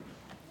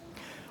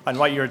I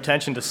invite your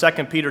attention to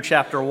 2 Peter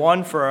chapter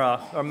 1 for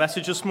our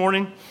message this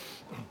morning.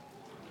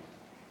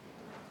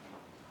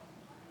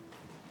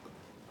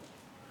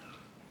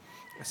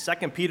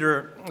 2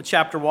 Peter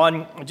chapter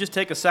 1, just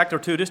take a second or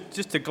two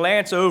just to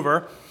glance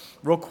over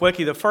real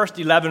quickly the first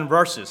 11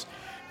 verses.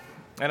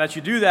 And as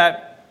you do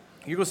that,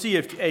 you will see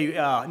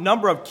a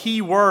number of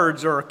key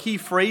words or key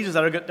phrases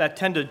that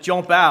tend to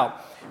jump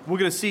out. We're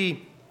going to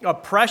see a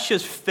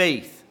precious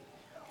faith.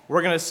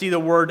 We're going to see the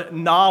word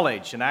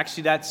knowledge, and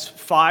actually that's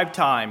 5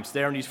 times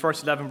there in these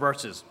first 11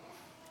 verses.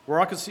 We're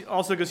also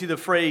going to see the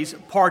phrase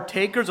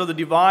partakers of the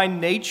divine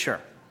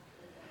nature.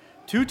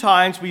 2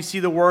 times we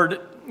see the word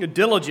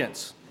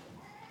diligence.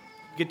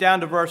 Get down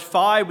to verse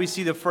 5, we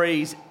see the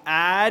phrase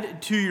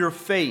add to your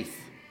faith.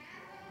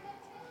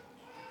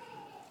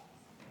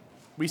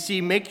 We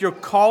see make your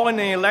calling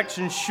and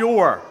election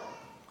sure.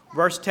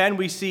 Verse 10,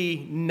 we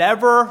see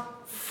never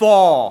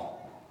fall.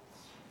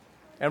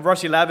 And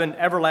verse 11,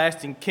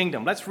 everlasting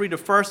kingdom. Let's read the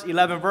first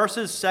 11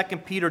 verses, 2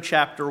 Peter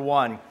chapter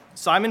 1.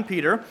 Simon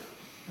Peter,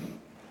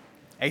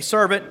 a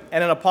servant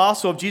and an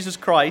apostle of Jesus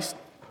Christ,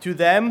 to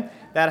them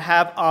that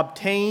have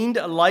obtained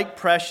like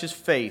precious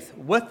faith,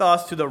 with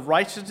us to the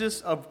righteousness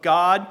of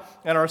God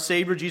and our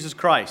Savior Jesus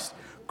Christ.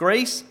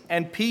 Grace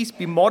and peace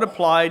be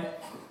multiplied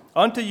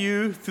unto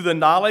you through the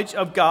knowledge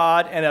of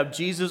God and of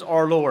Jesus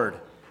our Lord,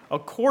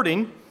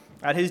 according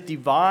that his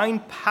divine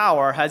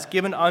power has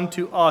given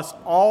unto us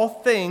all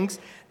things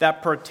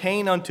that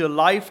pertain unto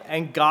life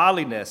and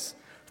godliness,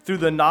 through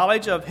the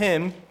knowledge of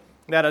him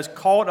that has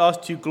called us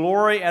to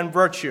glory and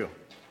virtue,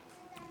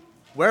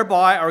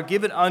 whereby are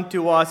given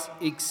unto us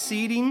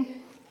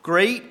exceeding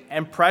great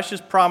and precious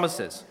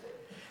promises,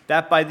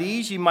 that by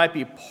these ye might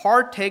be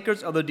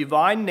partakers of the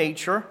divine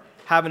nature,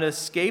 having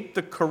escaped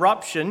the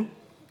corruption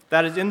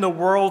that is in the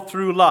world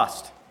through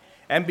lust.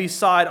 And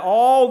beside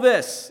all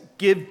this,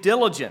 give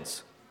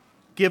diligence.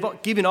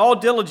 Giving all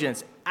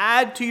diligence,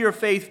 add to your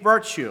faith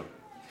virtue,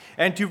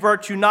 and to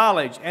virtue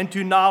knowledge, and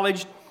to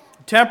knowledge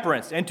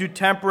temperance, and to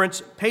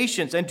temperance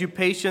patience, and to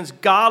patience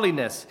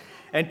godliness,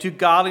 and to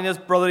godliness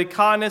brotherly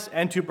kindness,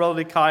 and to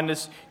brotherly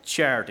kindness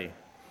charity.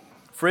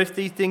 For if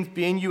these things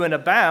be in you and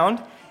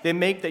abound, they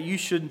make that you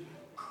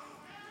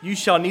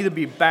shall neither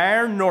be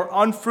barren nor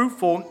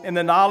unfruitful in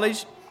the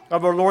knowledge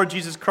of our Lord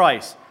Jesus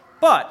Christ.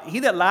 But he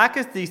that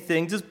lacketh these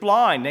things is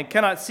blind, and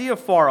cannot see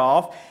afar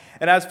off,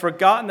 and has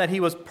forgotten that he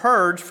was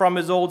purged from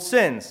his old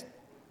sins.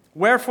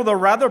 Wherefore the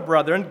rather,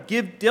 brethren,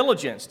 give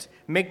diligence,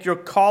 make your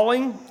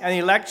calling and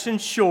election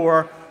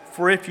sure,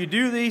 for if you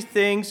do these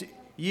things,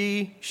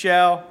 ye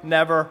shall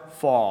never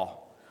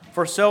fall.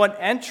 For so an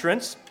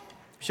entrance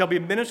shall be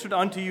ministered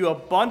unto you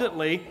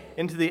abundantly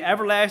into the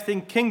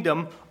everlasting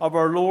kingdom of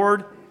our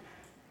Lord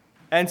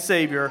and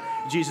Savior,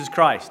 Jesus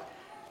Christ.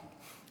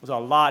 There's a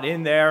lot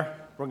in there.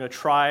 We're going to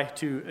try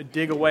to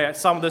dig away at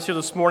some of this here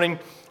this morning.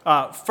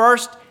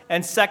 First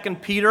and 2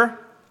 Peter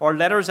are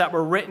letters that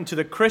were written to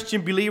the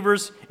Christian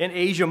believers in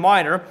Asia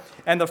Minor.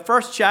 And the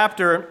first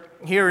chapter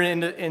here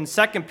in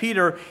 2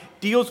 Peter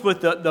deals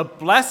with the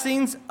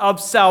blessings of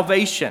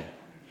salvation.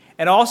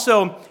 And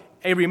also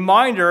a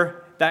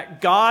reminder that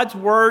God's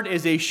word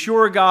is a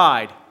sure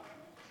guide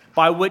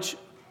by which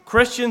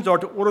Christians are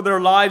to order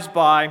their lives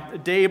by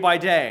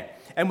day.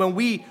 And when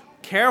we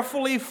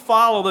carefully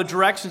follow the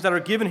directions that are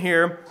given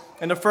here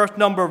in the first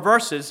number of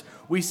verses,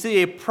 we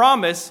see a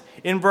promise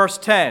in verse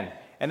 10.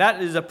 And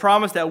that is a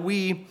promise that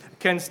we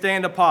can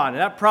stand upon.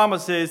 And that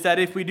promise is that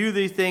if we do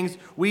these things,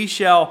 we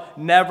shall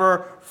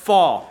never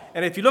fall.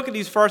 And if you look at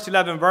these first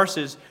 11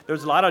 verses,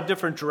 there's a lot of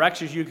different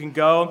directions you can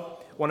go.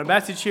 On a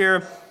message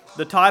here,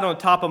 the title on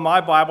the top of my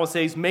Bible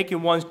says,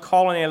 Making One's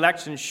Calling and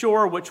Election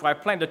Sure, which I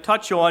plan to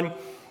touch on.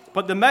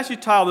 But the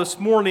message title this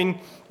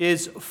morning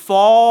is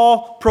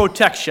Fall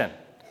Protection,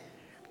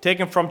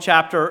 taken from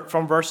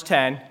verse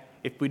 10.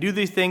 If we do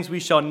these things,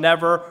 we shall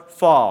never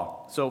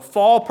fall. So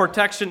fall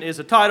protection is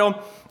the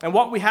title. And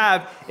what we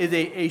have is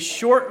a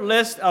short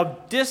list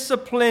of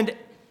disciplined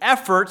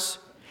efforts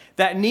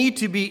that need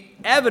to be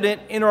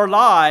evident in our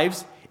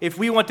lives if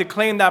we want to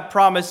claim that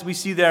promise we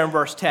see there in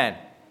verse 10.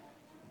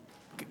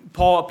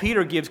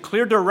 Peter gives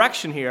clear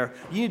direction here.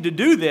 You need to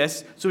do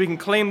this so we can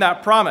claim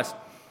that promise.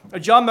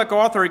 John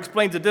MacArthur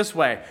explains it this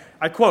way.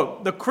 I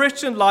quote, "The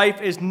Christian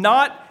life is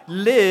not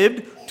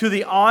lived to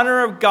the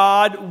honor of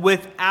God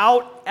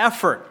without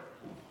effort.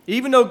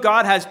 Even though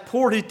God has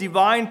poured his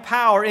divine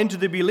power into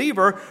the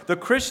believer, the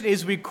Christian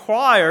is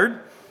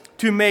required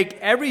to make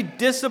every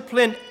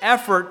disciplined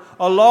effort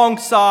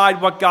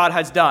alongside what God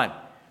has done."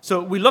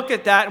 So we look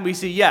at that and we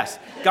see, yes,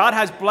 God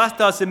has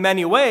blessed us in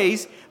many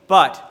ways,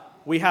 but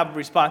we have a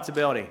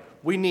responsibility.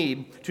 We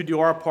need to do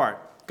our part.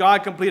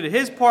 God completed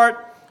his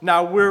part.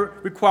 Now we're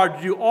required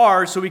to do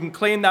ours so we can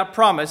claim that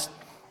promise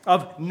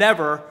of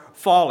never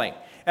falling.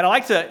 And I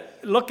like to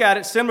look at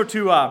it similar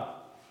to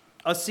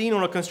a scene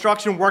on a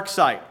construction work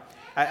site.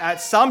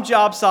 At some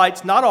job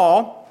sites, not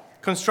all,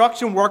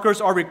 construction workers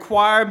are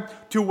required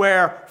to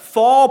wear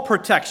fall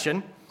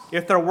protection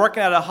if they're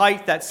working at a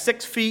height that's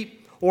 6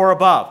 feet or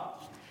above.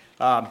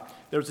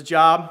 There's a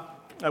job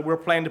we're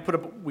planning to put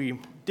up. We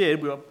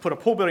did, we put a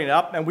pool building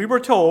up, and we were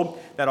told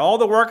that all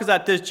the workers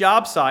at this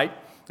job site,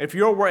 if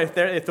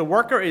the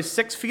worker is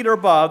 6 feet or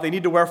above, they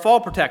need to wear fall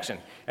protection.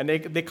 And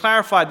they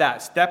clarified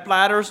that. Step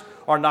ladders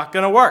are not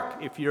going to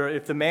work.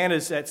 If the man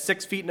is at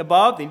 6 feet and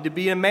above, they need to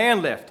be in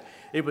man lift.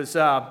 It was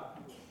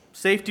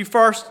safety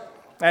first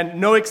and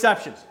no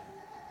exceptions.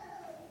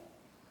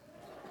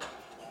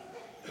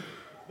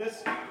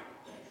 This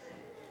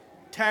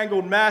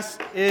tangled mess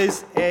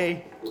is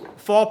a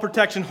fall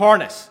protection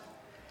harness.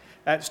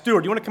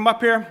 Stuart, you want to come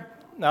up here?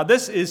 Now,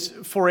 this is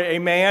for a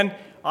man.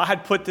 I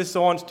had put this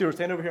on. Stuart,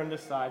 stand over here on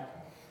this side.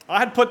 I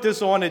had put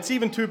this on. It's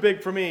even too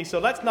big for me, so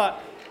let's not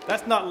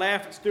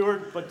laugh at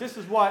Stuart, but this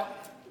is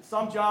what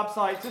some job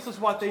sites, this is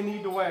what they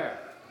need to wear.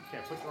 Okay,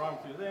 put your arm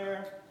through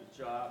there. Good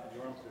job.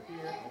 Your arm through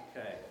here.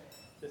 Okay.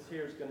 This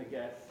here is going to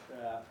get,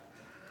 I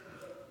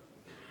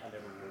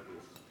never wore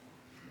this.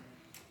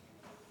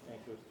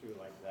 And goes through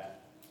like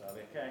that. So,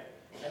 okay.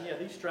 And yeah,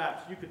 these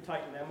straps, you could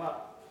tighten them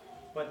up.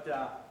 But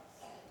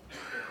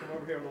come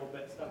over here a little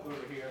bit, step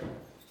over here.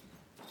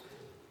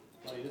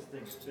 Buddy, this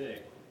thing's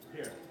big.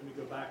 Here, let me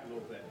go back a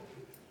little bit.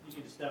 You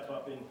need to step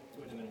up in,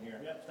 put them in here.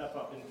 Yep, step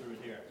up in through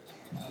here.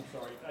 I'm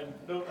sorry.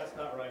 No, that's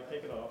not right.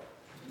 Take it off.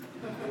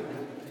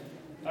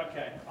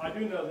 Okay, I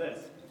do know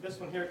this. This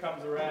one here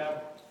comes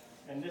around,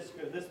 and this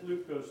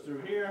loop goes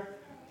through here.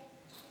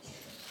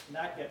 And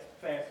that gets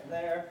fastened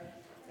there.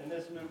 And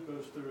this loop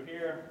goes through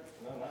here.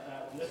 No, not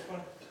that one. This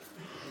one.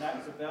 And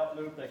that's a belt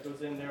loop that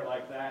goes in there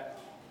like that.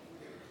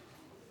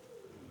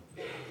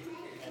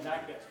 And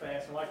that gets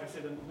fastened. Like I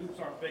said, the loops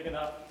aren't big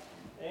enough.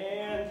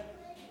 And,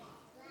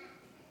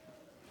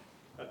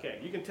 okay,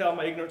 you can tell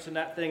my ignorance in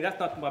that thing. That's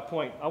not my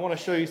point. I want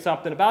to show you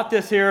something about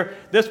this here,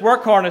 this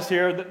work harness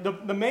here.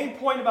 The main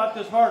point about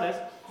this harness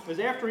is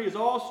after he is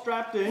all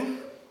strapped in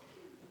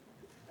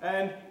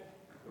and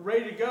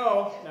ready to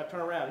go. Now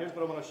turn around. Here's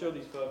what I want to show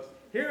these folks.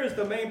 Here is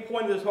the main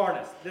point of this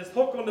harness, this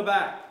hook on the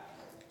back.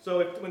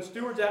 So when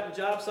Stuart's at the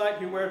job site,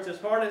 he wears this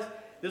harness.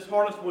 This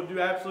harness will do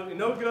absolutely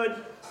no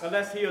good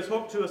unless he is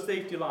hooked to a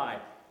safety line.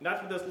 And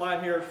that's what this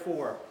line here is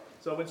for.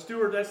 So when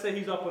Stuart, let's say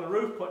he's up on the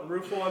roof, putting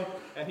roof on,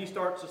 and he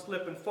starts to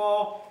slip and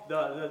fall,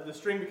 the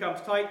string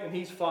becomes tight and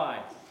he's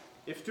fine.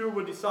 If Stuart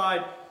would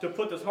decide to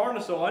put this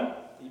harness on,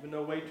 even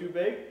though way too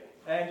big,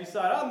 and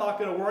decide, I'm not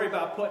going to worry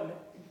about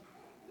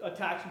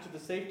attaching to the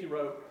safety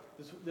rope,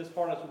 this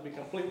harness would be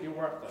completely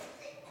worthless.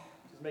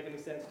 Does this make any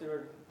sense,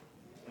 Stuart?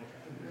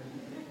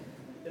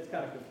 It's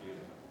kind of confusing.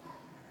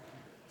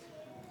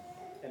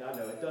 And I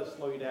know it does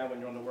slow you down when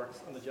you're on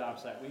the job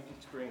site. We've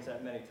experienced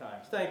that many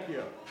times. Thank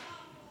you.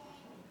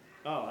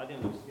 Oh, I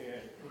didn't look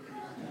scared.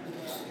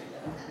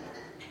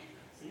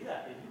 See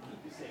that? Did you keep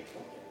you safe?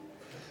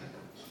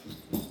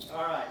 Okay.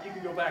 All right, you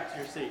can go back to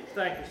your seat.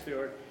 Thank you,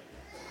 Stuart.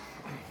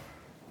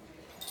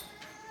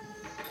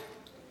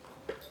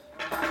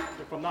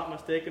 If I'm not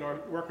mistaken, our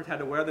workers had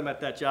to wear them at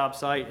that job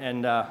site,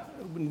 and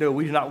no,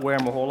 we do not wear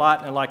them a whole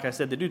lot. And like I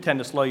said, they do tend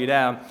to slow you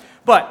down.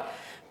 But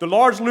the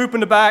large loop in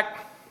the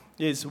back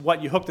is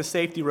what you hook the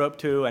safety rope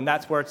to, and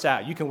that's where it's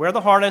at. You can wear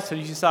the harness,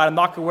 and you decide, I'm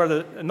not going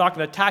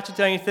to attach it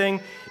to anything.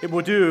 It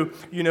will do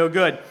you no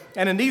good.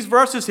 And in these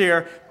verses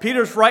here,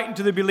 Peter's writing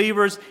to the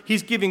believers.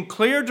 He's giving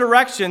clear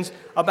directions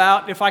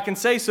about, if I can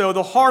say so,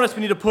 the harness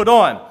we need to put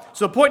on.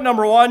 So point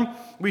number one,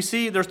 we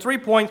see there's 3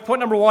 points. Point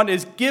number one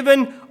is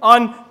given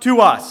unto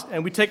us,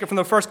 and we take it from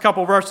the first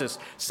couple verses.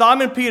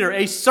 Simon Peter,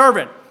 a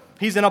servant.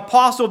 He's an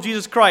apostle of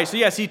Jesus Christ. So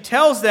yes, he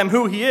tells them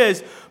who he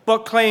is, but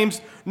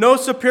claims no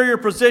superior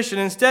position.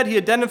 Instead, he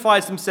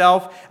identifies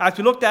himself, as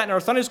we looked at in our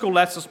Sunday school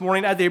lesson this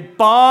morning, as a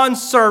bond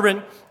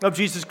servant of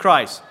Jesus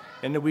Christ.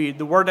 And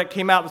the word that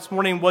came out this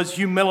morning was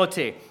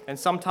humility. And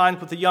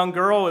sometimes with a young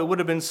girl, it would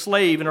have been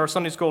slave in our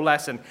Sunday school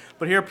lesson.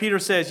 But here Peter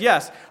says,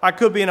 yes, I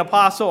could be an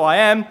apostle, I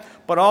am,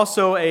 but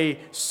also a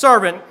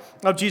servant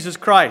of Jesus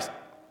Christ.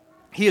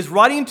 He is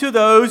writing to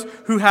those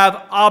who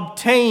have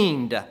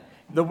obtained,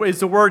 is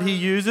the word he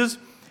uses,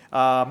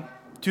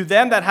 to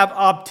them that have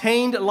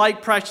obtained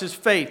like precious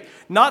faith.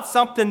 Not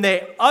something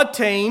they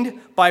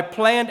attained by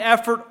planned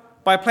effort,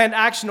 by planned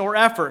action or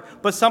effort,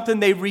 but something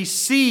they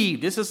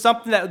received. This is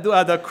something that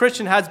the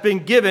Christian has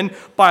been given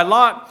by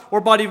lot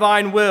or by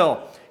divine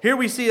will. Here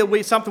we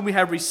see something we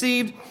have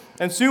received,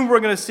 and soon we're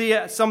going to see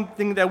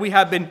something that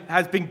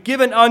has been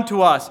given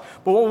unto us.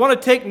 But what we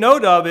want to take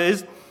note of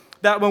is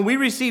that when we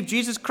receive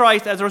Jesus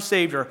Christ as our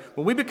Savior,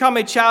 when we become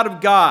a child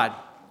of God,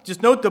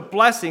 just note the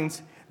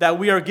blessings that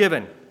we are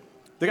given.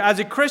 As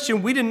a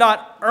Christian, we did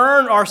not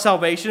earn our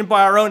salvation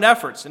by our own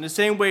efforts. In the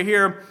same way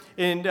here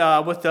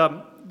with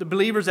the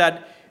believers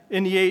that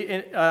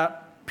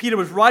Peter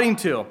was writing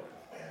to.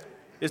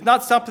 It's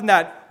not something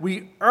that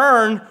we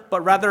earn,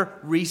 but rather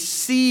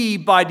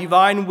receive by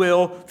divine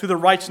will through the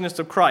righteousness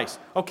of Christ.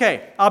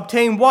 Okay,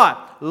 obtain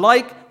what?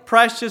 Like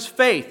precious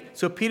faith.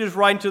 So Peter's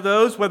writing to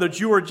those, whether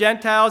Jew or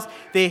Gentiles,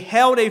 they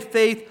held a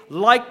faith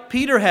like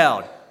Peter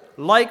held,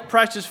 like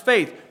precious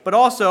faith. But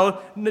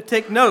also,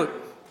 take note,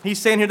 he's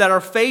saying here that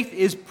our faith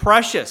is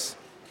precious.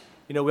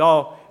 You know, we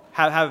all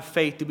have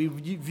faith. We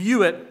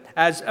view it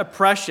as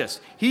precious.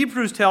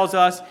 Hebrews tells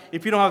us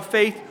if you don't have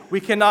faith, we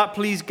cannot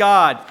please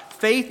God.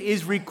 Faith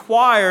is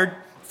required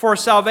for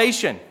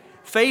salvation.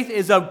 Faith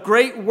is of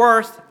great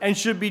worth and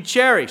should be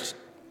cherished.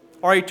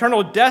 Our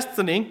eternal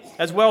destiny,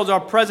 as well as our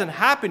present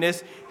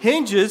happiness,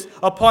 hinges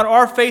upon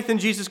our faith in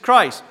Jesus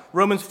Christ.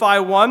 Romans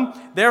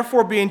 5:1,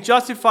 therefore being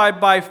justified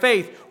by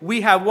faith,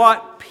 we have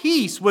what?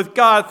 Peace with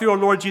God through our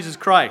Lord Jesus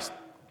Christ.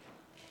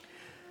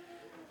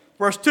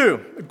 Verse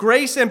 2,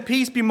 grace and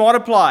peace be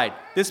multiplied.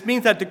 This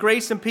means that the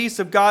grace and peace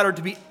of God are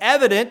to be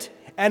evident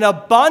and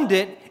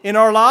abundant in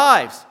our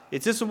lives.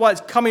 This is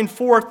what's coming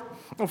forth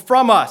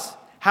from us.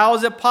 How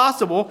is it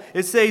possible?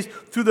 It says,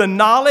 through the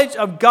knowledge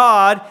of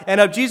God and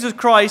of Jesus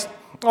Christ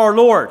our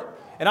Lord.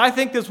 And I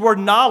think this word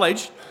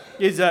knowledge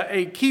is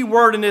a key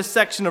word in this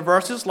section of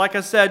verses. Like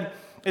I said,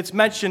 it's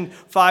mentioned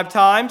 5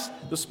 times.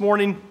 This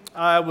morning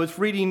I was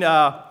reading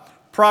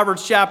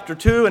Proverbs chapter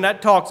 2, and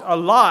that talks a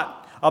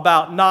lot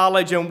about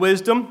knowledge and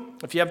wisdom.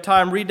 If you have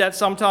time, read that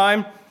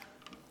sometime.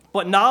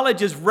 But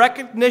knowledge is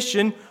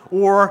recognition,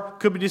 or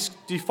could be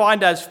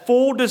defined as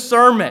full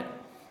discernment.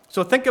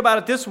 So think about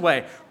it this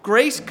way.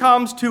 Grace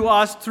comes to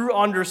us through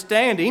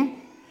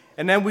understanding,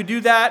 and then we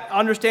do that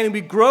understanding.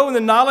 We grow in the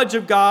knowledge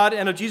of God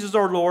and of Jesus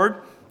our Lord,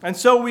 and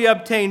so we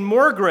obtain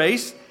more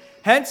grace.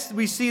 Hence,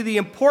 we see the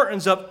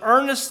importance of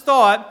earnest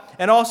thought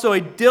and also a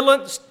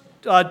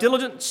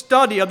diligent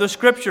study of the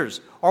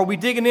Scriptures. Are we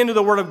digging into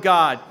the Word of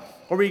God?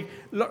 Are we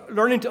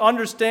learning to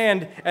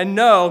understand and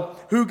know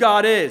who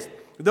God is?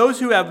 Those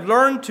who have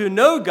learned to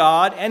know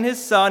God and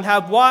His Son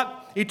have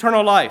what?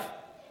 Eternal life.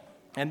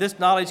 And this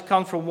knowledge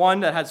comes from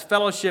one that has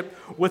fellowship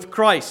with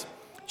Christ.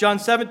 John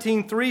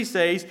 17:3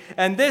 says,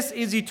 and this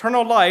is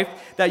eternal life,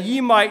 that ye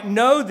might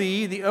know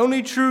thee, the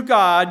only true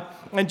God,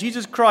 and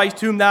Jesus Christ,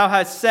 whom thou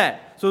hast sent.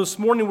 So this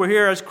morning we're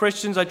here as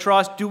Christians, I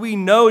trust. Do we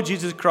know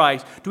Jesus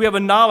Christ? Do we have a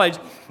knowledge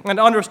and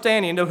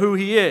understanding of who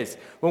He is?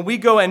 When we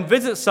go and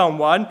visit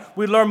someone,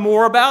 we learn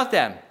more about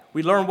them.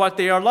 We learn what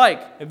they are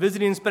like. And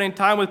visiting and spending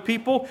time with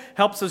people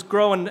helps us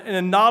grow in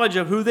a knowledge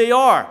of who they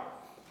are.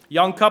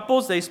 Young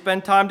couples, they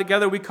spend time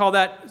together. We call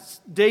that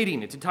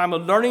dating. It's a time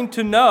of learning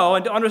to know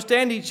and to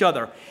understand each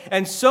other.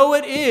 And so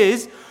it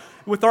is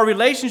with our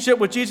relationship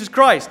with Jesus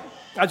Christ.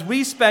 As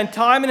we spend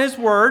time in His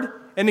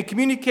Word and in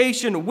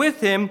communication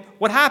with Him,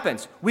 what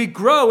happens? We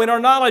grow in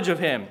our knowledge of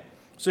Him.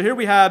 So here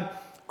we have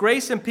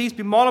grace and peace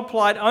be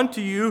multiplied unto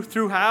you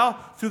through how?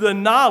 Through the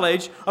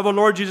knowledge of our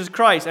Lord Jesus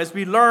Christ, as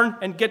we learn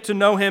and get to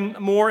know Him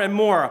more and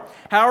more.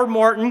 Howard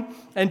Martin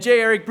and J.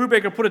 Eric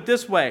Brubaker put it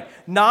this way: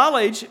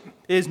 knowledge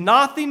is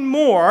nothing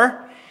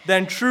more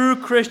than true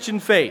Christian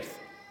faith.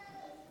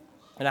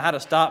 And I had to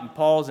stop and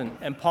pause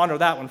and ponder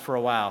that one for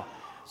a while.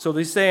 So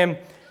they're saying,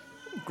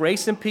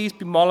 grace and peace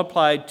be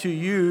multiplied to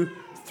you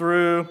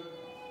through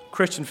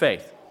Christian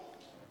faith.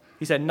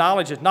 He said,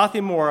 knowledge is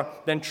nothing more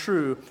than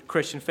true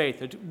Christian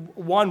faith.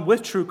 One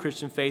with true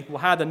Christian faith will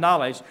have the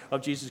knowledge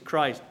of Jesus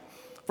Christ.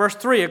 Verse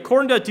 3,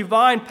 according to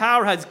divine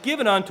power has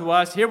given unto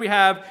us, here we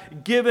have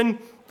given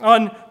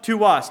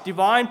unto us.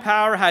 Divine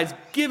power has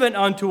given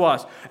unto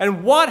us.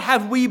 And what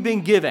have we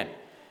been given?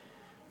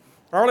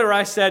 Earlier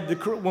I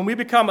said when we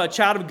become a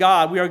child of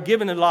God, we are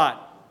given a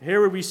lot.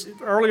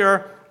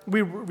 Earlier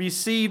we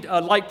received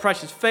a like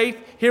precious faith.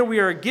 Here we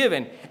are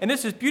given. And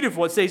this is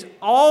beautiful. It says,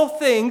 all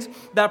things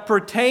that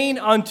pertain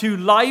unto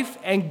life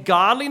and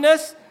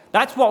godliness,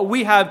 that's what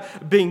we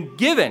have been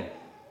given.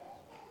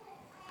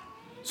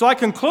 So I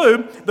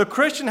conclude, the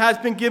Christian has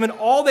been given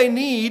all they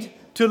need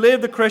to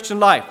live the Christian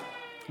life.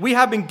 We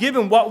have been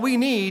given what we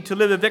need to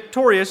live a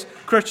victorious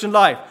Christian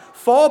life.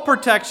 Fall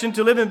protection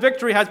to live in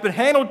victory has been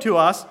handled to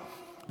us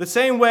the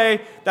same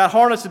way that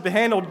harness has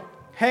been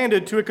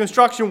handed to a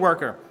construction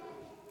worker.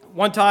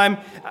 One time,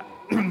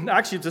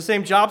 actually it's the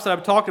same job that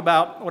I've talked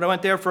about. When I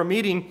went there for a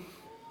meeting,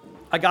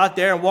 I got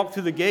there and walked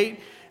through the gate,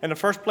 and the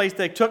first place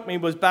they took me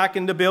was back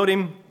in the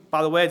building.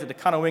 By the way, it's at the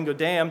Conowingo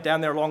Dam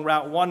down there along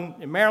Route 1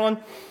 in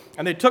Maryland.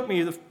 And they took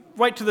me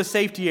right to the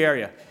safety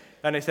area.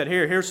 And they said,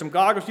 here's some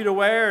goggles you need to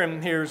wear,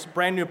 and here's a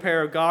brand new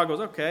pair of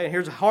goggles. Okay, and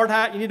here's a hard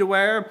hat you need to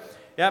wear.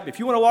 Yep, if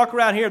you want to walk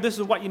around here, this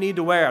is what you need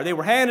to wear. They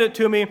were handed it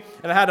to me,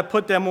 and I had to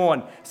put them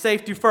on.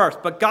 Safety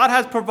first. But God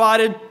has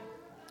provided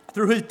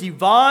through His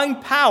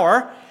divine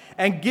power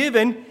and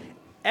given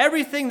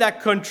everything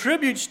that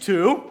contributes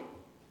to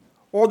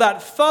or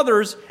that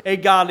furthers a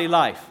godly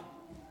life.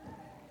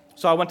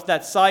 So I went to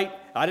that site.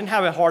 I didn't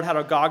have a hard hat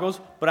or goggles,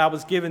 but I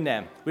was given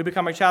them. We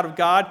become a child of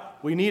God.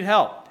 We need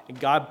help. And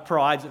God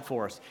provides it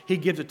for us. He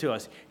gives it to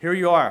us. Here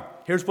you are.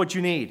 Here's what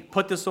you need.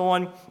 Put this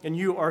on, and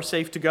you are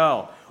safe to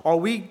go. Are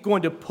we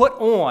going to put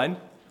on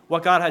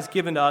what God has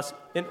given us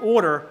in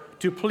order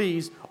to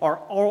please our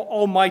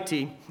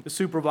almighty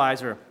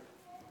supervisor?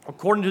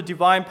 According to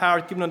divine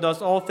power given unto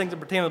us all things that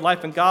pertain to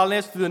life and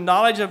godliness, through the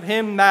knowledge of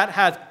Him that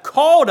hath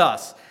called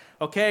us.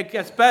 Okay, it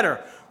gets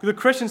better. The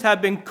Christians have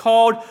been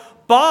called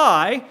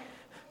by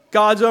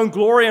God's own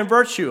glory and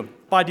virtue,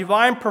 by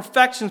divine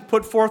perfections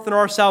put forth in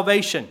our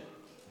salvation.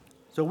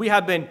 So we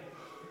have been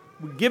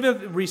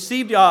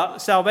received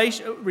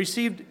salvation,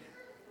 received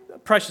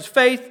precious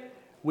faith.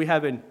 We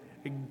have been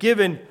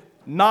given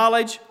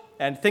knowledge,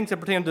 and things that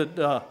pertain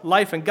to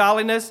life and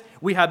godliness.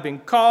 We have been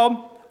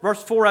called.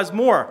 Verse 4 has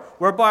more,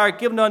 whereby are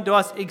given unto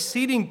us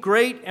exceeding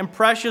great and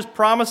precious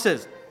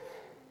promises.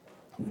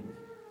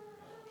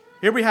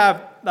 Here we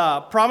have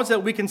promises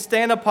that we can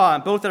stand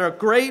upon, both that are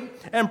great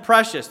and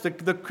precious.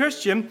 The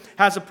Christian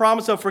has a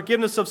promise of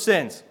forgiveness of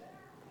sins.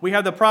 We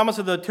have the promise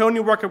of the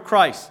atoning work of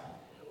Christ.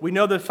 We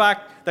know the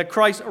fact that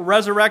Christ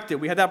resurrected.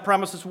 We have that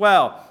promise as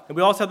well. And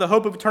we also have the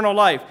hope of eternal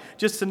life,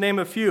 just to name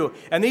a few.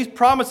 And these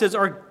promises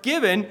are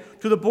given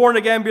to the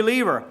born-again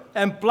believer.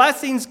 And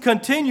blessings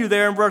continue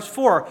there in verse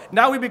 4.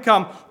 Now we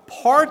become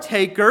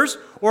partakers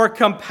or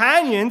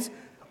companions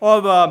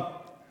of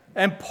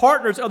and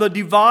partners of the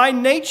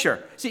divine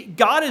nature. See,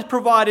 God is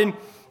providing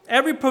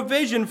every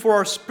provision for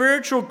our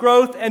spiritual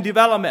growth and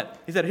development.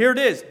 He said, here it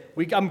is.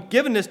 I'm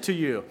giving this to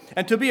you.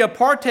 And to be a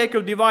partaker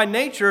of divine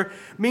nature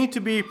means to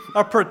be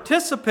a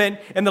participant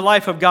in the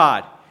life of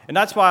God. And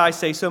that's why I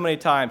say so many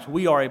times,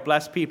 we are a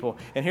blessed people.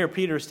 And here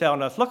Peter is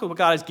telling us, look at what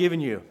God has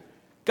given you.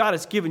 God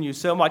has given you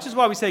so much. This is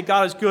why we say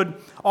God is good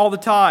all the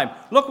time.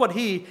 Look what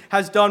he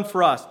has done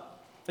for us.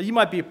 That you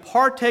might be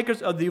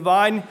partakers of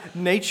divine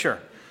nature.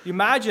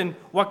 Imagine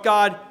what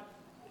God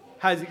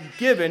has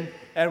given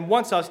and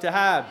wants us to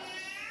have.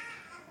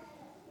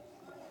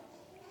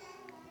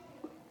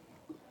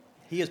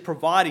 He is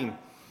providing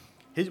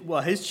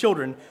his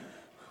children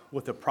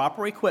with the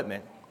proper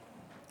equipment.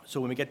 So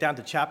when we get down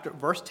to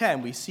verse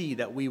 10, we see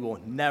that we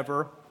will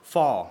never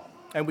fall.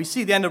 And we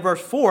see the end of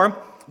verse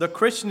 4, the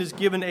Christian is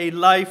given a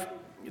life.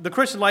 The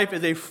Christian life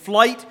is a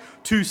flight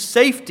to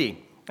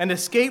safety, an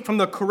escape from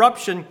the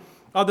corruption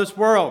of this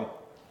world.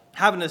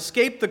 Having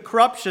escaped the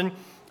corruption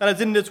that is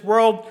in this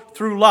world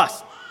through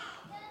lust.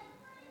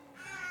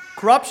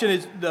 Corruption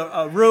is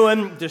the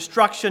ruin,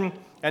 destruction,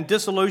 and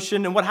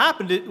dissolution. And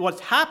what's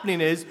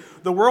happening is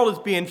the world is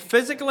being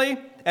physically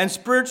and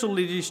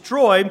spiritually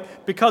destroyed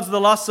because of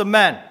the lusts of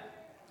men.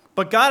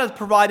 But God has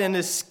provided an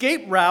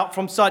escape route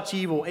from such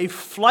evil, a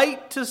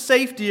flight to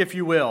safety, if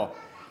you will,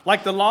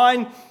 like the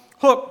line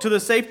hooked to the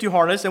safety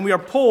harness, and we are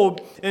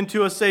pulled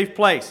into a safe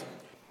place.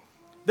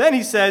 Then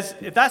he says,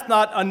 if that's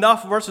not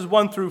enough, verses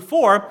 1 through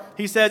 4,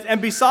 he says,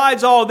 and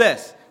besides all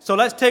this. So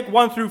let's take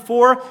 1 through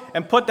 4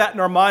 and put that in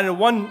our mind in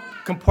one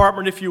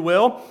compartment, if you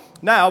will.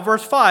 Now,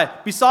 verse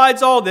 5,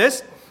 besides all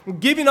this,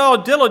 giving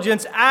all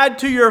diligence, add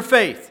to your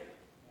faith.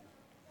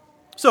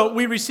 So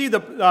we receive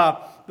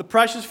the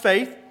precious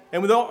faith,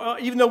 and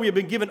even though we have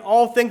been given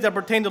all things that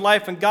pertain to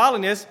life and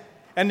godliness,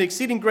 and the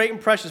exceeding great and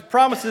precious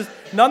promises,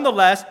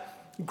 nonetheless,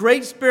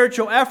 great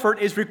spiritual effort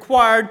is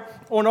required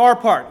on our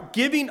part.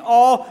 Giving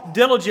all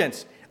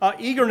diligence,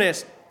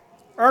 eagerness,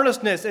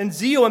 earnestness, and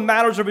zeal in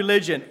matters of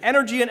religion.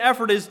 Energy and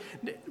effort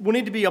will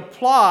need to be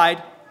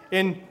applied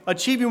in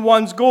achieving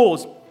one's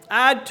goals.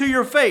 Add to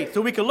your faith.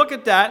 So we can look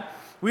at that.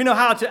 We know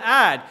how to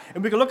add.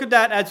 And we can look at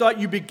that as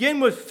you begin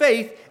with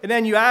faith, and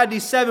then you add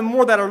these 7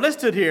 more that are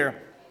listed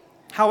here.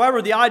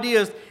 However, the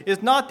idea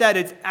is not that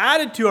it's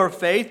added to our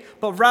faith,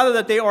 but rather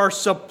that they are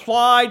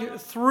supplied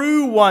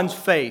through one's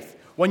faith.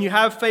 When you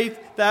have faith,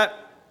 that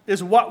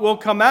is what will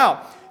come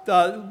out.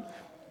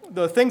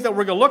 The things that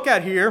we're going to look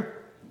at here,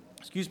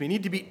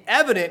 need to be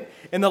evident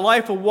in the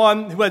life of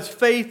one who has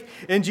faith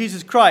in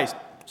Jesus Christ.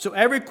 So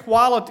every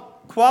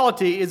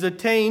quality is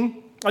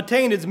attained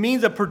as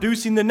means of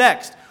producing the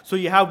next. So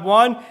you have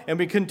one, and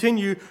we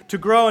continue to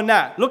grow in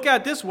that. Look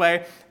at it this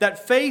way,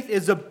 that faith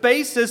is the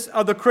basis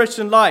of the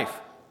Christian life.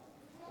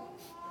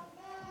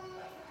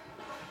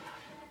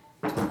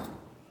 So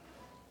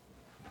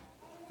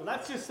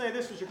let's just say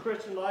this is your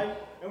Christian life,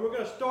 and we're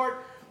going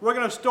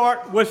to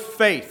start with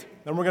faith,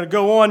 and we're going to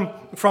go on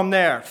from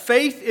there.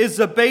 Faith is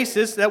the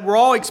basis that we're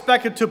all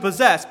expected to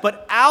possess,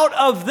 but out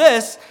of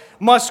this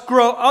must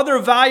grow other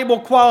valuable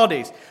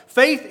qualities.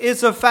 Faith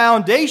is a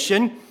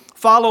foundation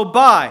followed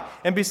by,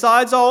 and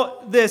besides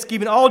all this,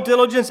 giving all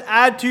diligence,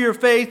 add to your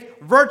faith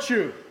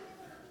virtue.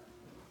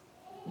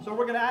 So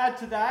we're going to add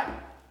to that.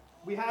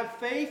 We have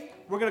faith.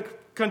 We're going to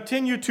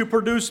continue to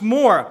produce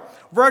more.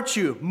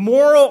 Virtue,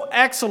 moral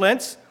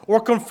excellence, or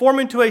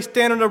conforming to a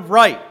standard of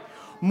right.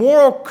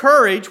 Moral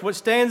courage, which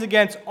stands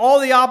against all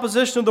the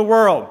opposition of the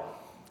world.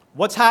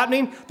 What's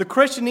happening? The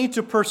Christian needs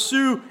to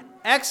pursue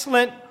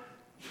excellent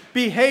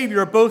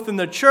behavior both in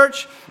the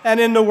church and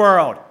in the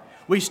world.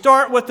 We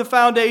start with the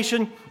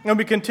foundation and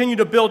we continue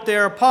to build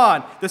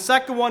thereupon. The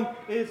second one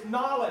is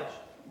knowledge.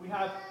 We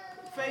have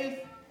faith,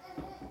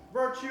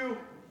 virtue,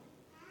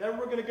 then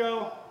we're going to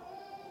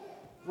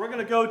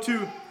go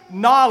to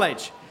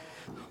knowledge,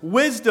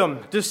 wisdom,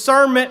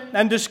 discernment,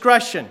 and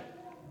discretion.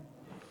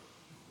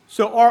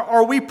 So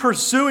are we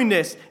pursuing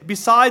this?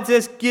 Besides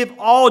this, give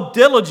all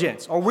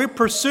diligence. Are we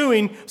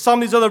pursuing some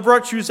of these other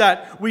virtues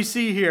that we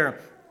see here?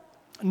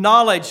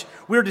 Knowledge.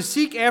 We are to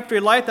seek after a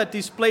life that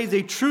displays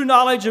a true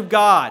knowledge of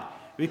God.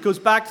 It goes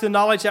back to the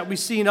knowledge that we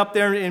see up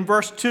there in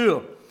verse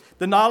 2.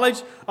 The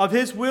knowledge of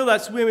His will,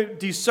 that's when we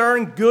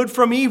discern good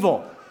from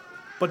evil.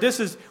 But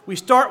we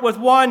start with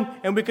one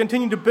and we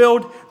continue to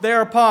build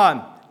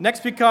thereupon.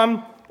 Next we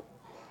come,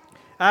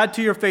 add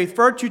to your faith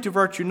virtue, to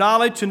virtue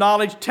knowledge, to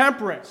knowledge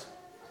temperance.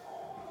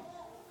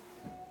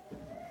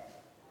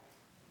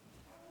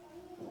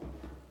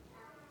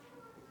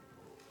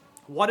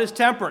 What is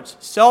temperance?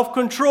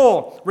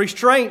 Self-control,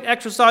 restraint,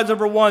 exercise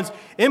over one's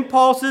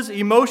impulses,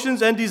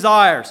 emotions, and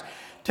desires.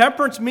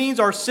 Temperance means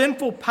our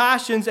sinful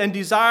passions and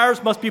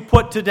desires must be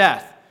put to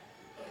death.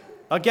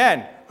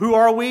 Again, who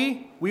are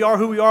we? We are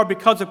who we are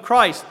because of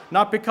Christ,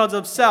 not because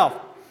of self.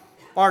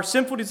 Our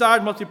sinful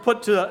desires must be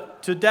put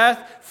to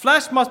death.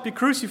 Flesh must be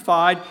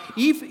crucified.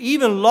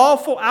 Even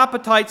lawful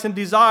appetites and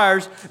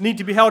desires need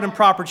to be held in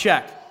proper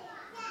check.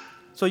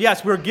 So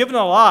yes, we're given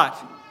a lot,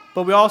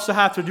 but we also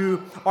have to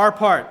do our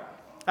part.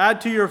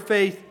 Add to your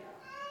faith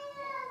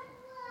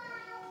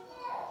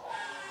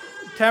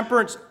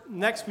temperance.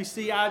 Next we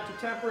see add to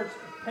temperance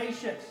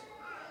patience.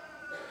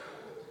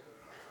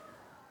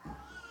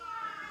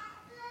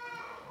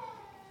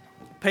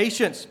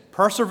 Patience,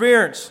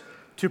 perseverance,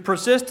 to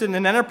persist in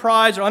an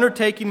enterprise or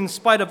undertaking in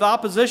spite of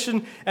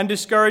opposition and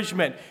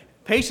discouragement.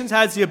 Patience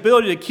has the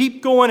ability to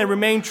keep going and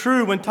remain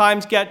true when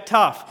times get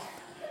tough.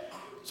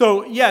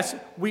 So yes,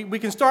 we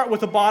can start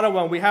with the bottom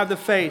one. We have the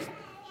faith.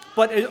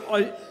 But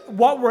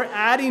what we're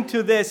adding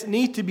to this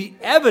needs to be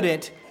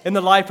evident in the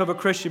life of a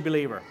Christian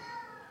believer.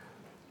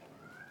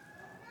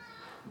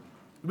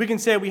 We can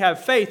say we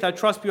have faith, I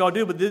trust we all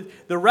do, but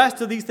the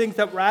rest of these things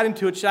that we're adding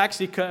to it should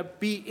actually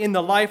be in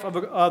the life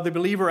of the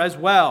believer as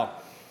well.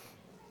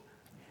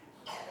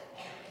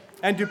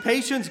 And to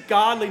patience,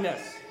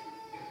 godliness.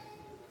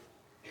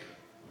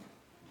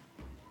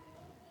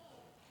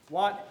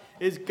 What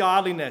is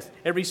godliness?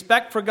 A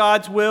respect for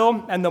God's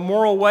will and the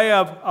moral way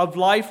of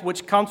life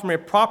which comes from a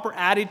proper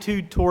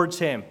attitude towards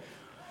Him.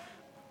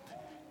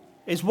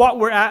 Is what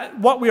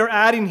we are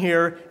adding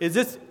here, is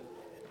this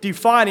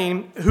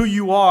defining who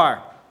you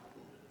are.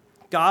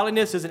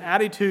 Godliness is an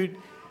attitude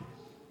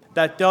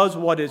that does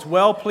what is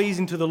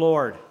well-pleasing to the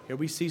Lord. Here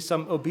we see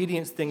some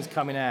obedience things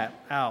coming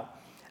out.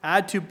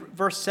 Add to,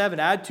 verse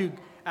 7, add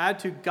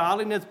to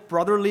godliness,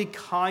 brotherly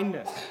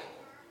kindness.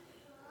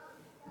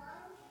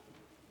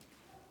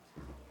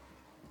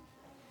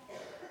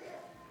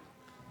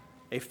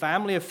 A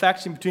family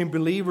affection between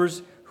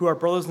believers who are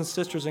brothers and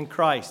sisters in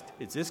Christ.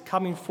 Is this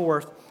coming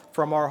forth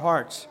from our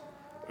hearts?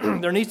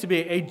 There needs to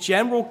be a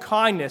general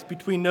kindness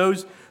between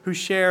those who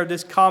share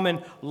this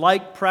common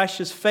like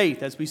precious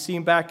faith, as we see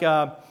back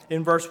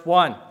in verse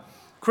 1.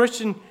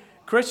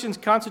 Christians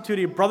constitute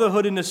a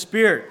brotherhood in the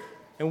Spirit,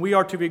 and we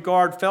are to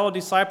regard fellow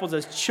disciples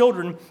as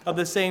children of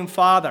the same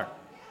Father.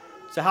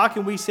 So how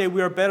can we say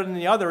we are better than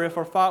the other if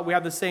we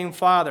have the same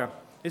Father?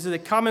 This is a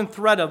common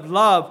thread of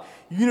love,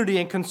 unity,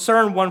 and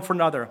concern one for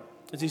another.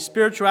 It's a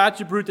spiritual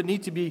attribute that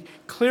needs to be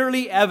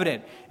clearly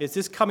evident. Is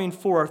this coming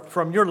forth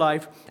from your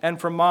life and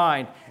from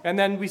mine? And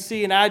then we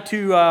see and add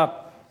to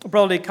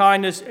brotherly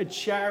kindness,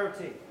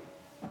 charity.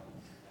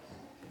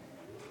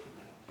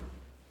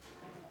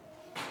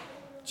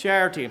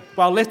 Charity,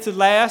 while listed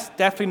last,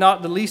 definitely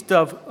not the least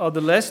of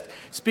the list,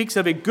 speaks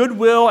of a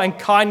goodwill and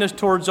kindness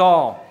towards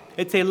all.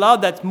 It's a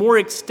love that's more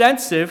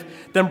extensive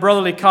than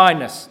brotherly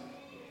kindness.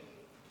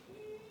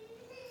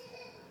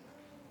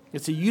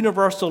 It's a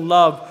universal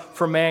love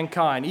for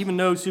mankind, even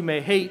those who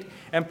may hate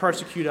and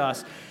persecute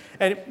us.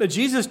 And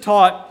Jesus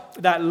taught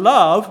that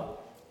love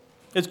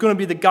is going to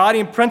be the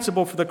guiding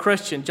principle for the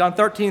Christian. John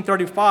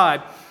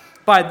 13:35,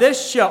 by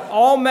this shall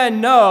all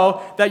men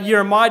know that ye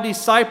are my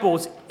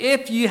disciples,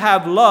 if ye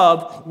have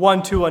love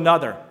one to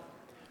another.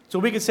 So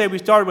we could say we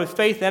started with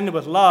faith and ended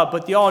with love,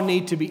 but they all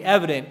need to be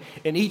evident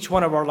in each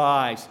one of our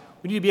lives.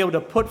 We need to be able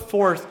to put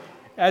forth,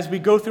 as we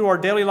go through our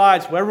daily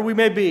lives, wherever we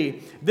may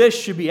be, this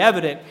should be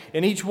evident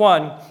in each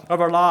one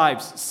of our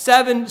lives.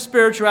 7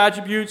 spiritual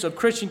attributes of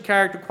Christian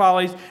character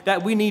qualities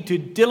that we need to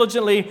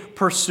diligently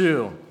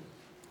pursue.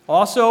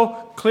 Also,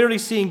 clearly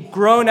seeing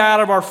grown out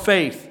of our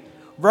faith,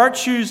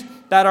 virtues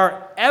that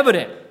are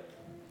evident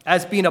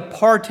as being a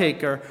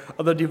partaker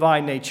of the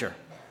divine nature.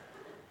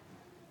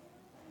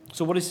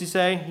 So what does he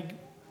say?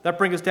 That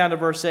brings us down to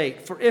verse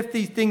 8. For if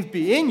these things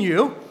be in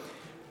you,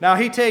 now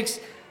he takes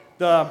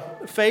the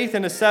faith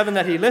and the 7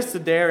 that he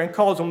listed there and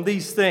calls them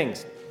these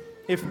things.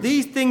 If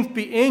these things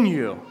be in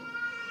you.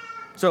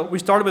 So we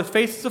started with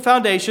faith as a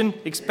foundation,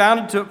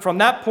 expounded from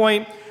that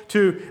point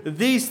to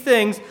these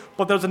things,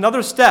 but there's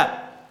another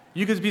step.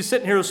 You could be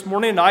sitting here this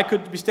morning and I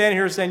could be standing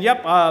here saying,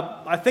 yep,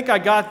 I think I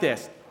got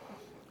this.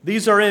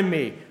 These are in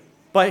me.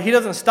 But he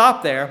doesn't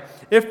stop there.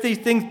 If these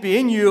things be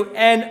in you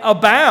and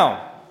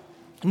abound,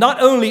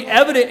 not only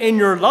evident in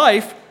your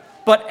life,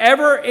 but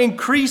ever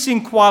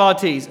increasing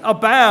qualities,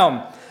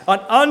 abound. An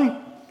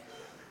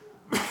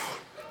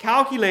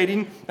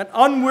uncalculating, an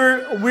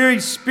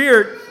unwearied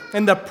spirit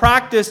in the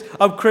practice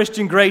of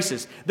Christian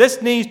graces. This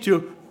needs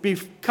to be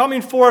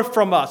coming forth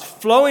from us,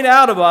 flowing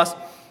out of us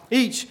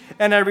each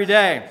and every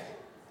day.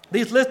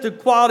 These listed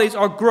qualities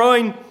are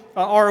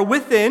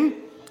within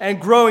and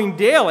growing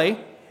daily,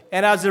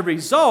 and as a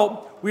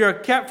result, we are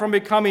kept from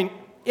becoming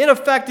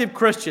ineffective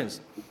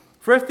Christians.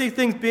 For if these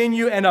things be in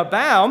you and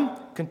abound,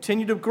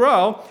 continue to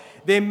grow,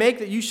 they make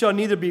that you shall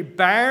neither be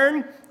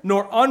barren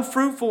nor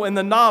unfruitful in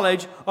the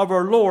knowledge of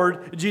our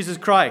Lord Jesus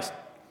Christ.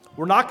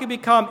 We're not going to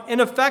become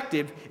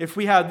ineffective if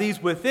we have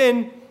these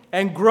within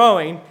and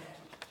growing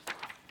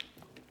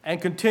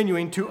and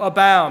continuing to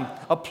abound.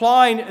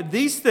 Applying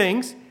these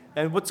things,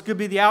 and what's going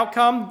to be the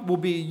outcome, will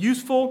be a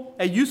useful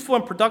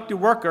and productive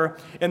worker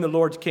in the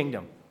Lord's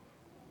kingdom.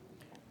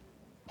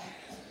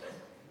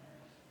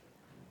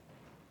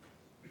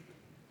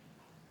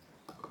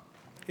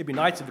 It'd be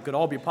nice if it could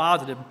all be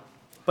positive,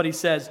 but he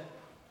says,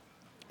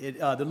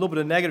 the little bit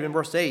of negative in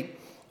verse 8,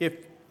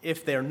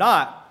 if they're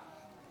not,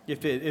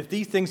 if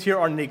these things here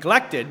are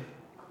neglected,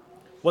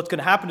 what's going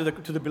to happen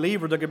to the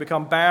believer? They're going to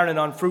become barren and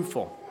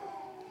unfruitful.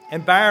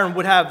 And barren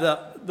would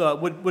have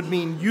would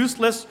mean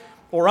useless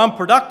or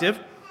unproductive,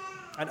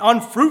 and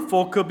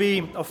unfruitful could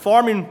be a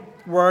farming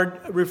word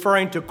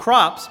referring to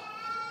crops,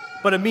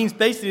 but it means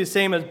basically the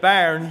same as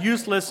barren,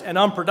 useless and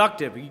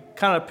unproductive. You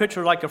kind of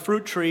picture like a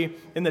fruit tree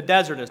in the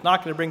desert. It's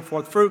not going to bring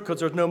forth fruit because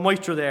there's no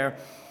moisture there.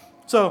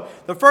 So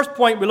the first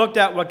point, we looked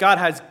at what God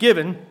has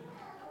given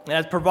and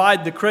has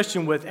provided the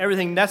Christian with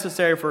everything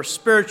necessary for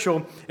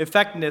spiritual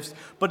effectiveness.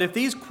 But if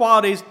these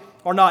qualities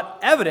are not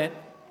evident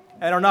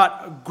and are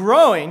not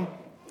growing,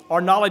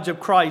 our knowledge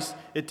of Christ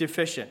is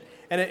deficient.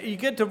 And you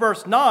get to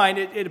verse 9,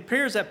 it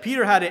appears that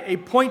Peter had a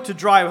point to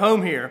drive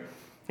home here.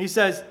 He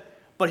says,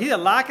 "But he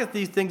that lacketh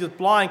these things is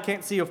blind,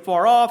 can't see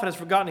afar off, and has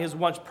forgotten he was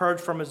once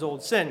purged from his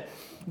old sin."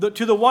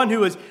 To the one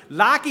who is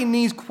lacking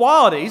these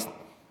qualities,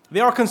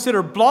 they are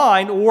considered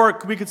blind, or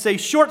we could say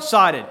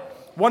short-sighted.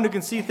 One who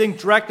can see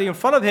things directly in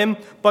front of him,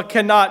 but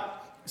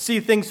cannot see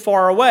things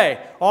far away,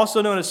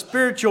 also known as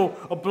spiritual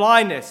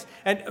blindness.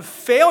 And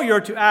failure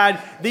to add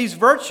these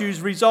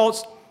virtues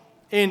results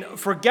in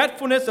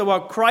forgetfulness of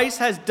what Christ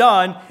has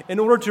done in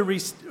order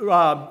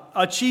to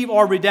achieve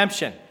our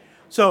redemption.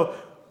 So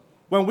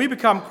when we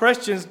become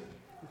Christians,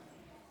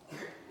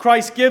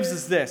 Christ gives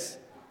us this.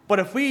 But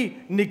if we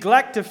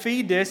neglect to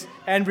feed this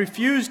and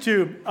refuse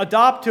to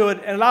adopt to it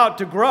and allow it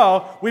to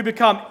grow, we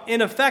become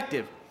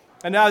ineffective.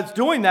 And as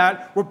doing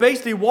that, we're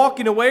basically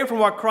walking away from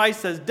what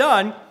Christ has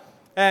done,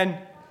 and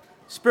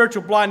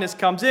spiritual blindness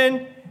comes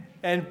in,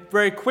 and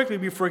very quickly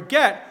we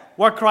forget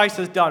what Christ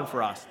has done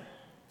for us.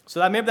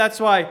 So maybe that's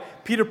why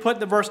Peter put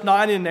the verse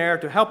 9 in there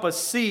to help us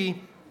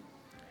see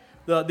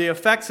the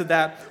effects of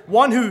that.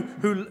 One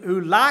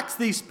who lacks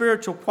these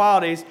spiritual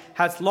qualities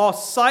has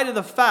lost sight of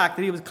the fact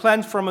that he was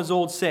cleansed from his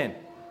old sin.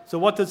 So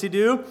what does he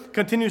do?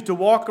 Continues to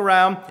walk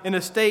around in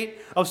a state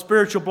of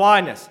spiritual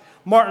blindness.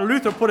 Martin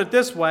Luther put it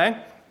this way,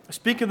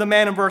 speaking of the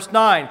man in verse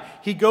 9,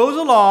 "He goes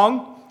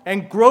along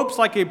and gropes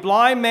like a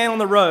blind man on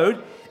the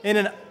road in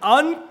an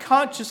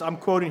unconscious," I'm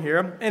quoting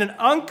here, "in an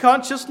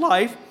unconscious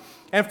life,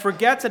 and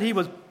forgets that he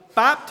was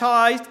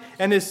baptized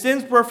and his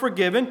sins were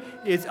forgiven,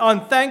 is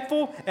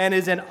unthankful, and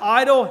is an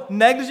idle,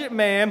 negligent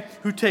man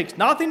who takes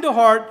nothing to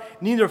heart,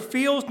 neither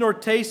feels nor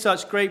tastes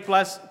such great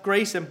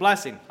grace and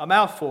blessing." A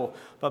mouthful,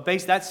 but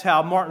basically that's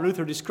how Martin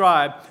Luther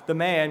described the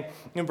man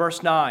in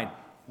verse 9.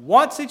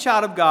 Once a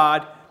child of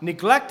God,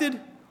 neglected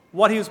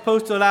what he was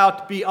supposed to allow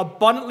to be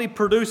abundantly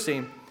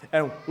producing,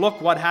 and look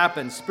what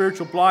happens.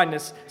 Spiritual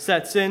blindness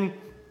sets in,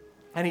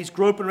 and he's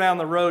groping around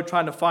the road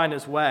trying to find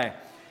his way.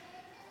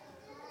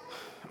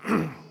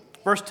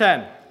 Verse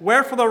 10,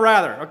 "Wherefore the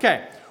rather?"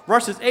 Okay,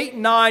 verses 8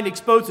 and 9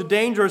 expose the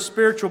danger of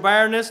spiritual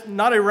barrenness,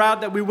 not a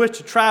route that we wish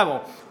to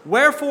travel.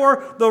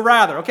 Wherefore the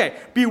rather? Okay,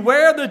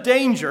 beware the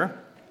danger,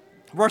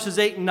 verses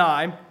 8 and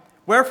 9.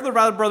 "Wherefore the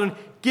rather, brethren,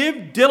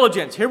 give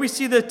diligence." Here we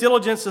see this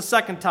diligence the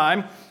second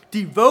time.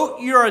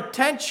 "Devote your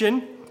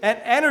attention and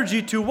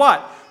energy to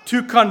what?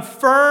 To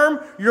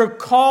confirm your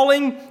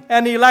calling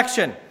and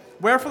election."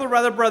 Wherefore the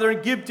rather,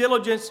 brethren, give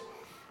diligence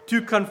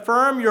to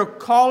confirm your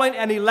calling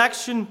and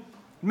election.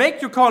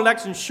 Make your call and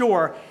election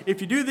sure. If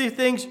you do these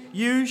things,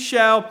 you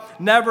shall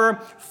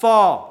never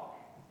fall.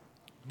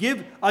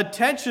 Give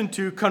attention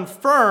to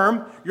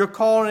confirm your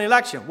calling and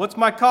election. What's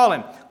my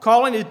calling?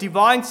 Calling is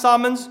divine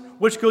summons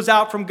which goes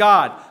out from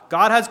God.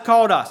 God has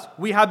called us.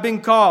 We have been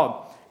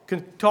called.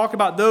 Can talk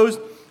about those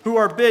who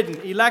are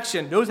bidden.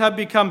 Election. Those have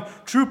become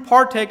true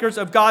partakers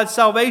of God's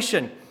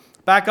salvation.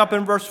 Back up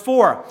in verse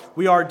 4.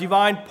 We are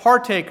divine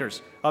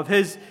partakers of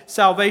his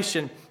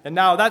salvation. And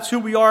now that's who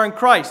we are in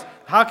Christ.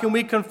 How can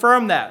we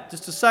confirm that?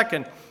 Just a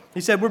second.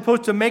 He said we're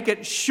supposed to make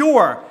it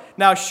sure.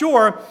 Now,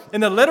 sure,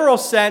 in the literal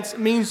sense,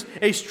 means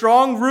a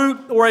strong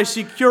root or a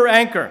secure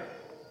anchor.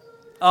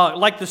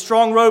 Like the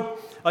strong rope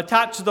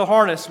attached to the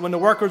harness. When the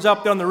worker's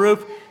up there on the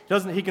roof,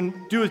 he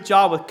can do his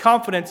job with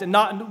confidence and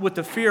not with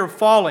the fear of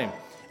falling.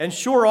 And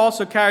sure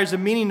also carries the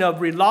meaning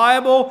of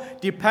reliable,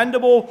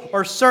 dependable,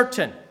 or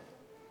certain.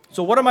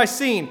 So what am I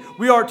seeing?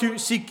 We are to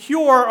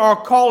secure our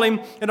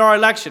calling and our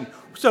election.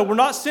 So we're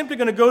not simply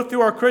going to go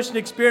through our Christian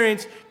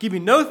experience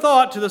giving no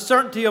thought to the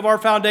certainty of our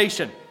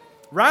foundation.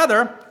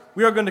 Rather,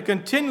 we are going to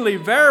continually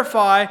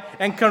verify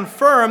and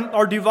confirm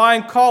our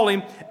divine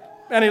calling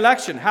and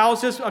election. How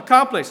is this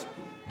accomplished?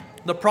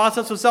 The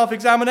process of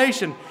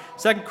self-examination.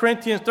 2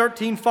 Corinthians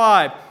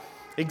 13:5.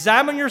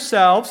 "Examine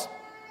yourselves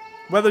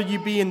whether you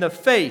be in the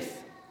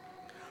faith.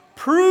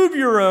 Prove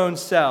your own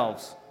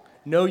selves.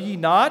 Know ye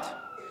not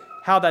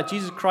how that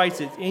Jesus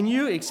Christ is in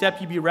you,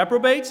 except ye be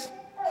reprobates?"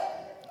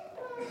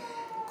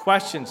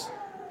 Questions.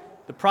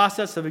 The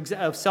process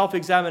of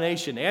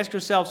self-examination. Ask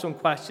yourself some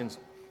questions.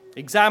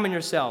 Examine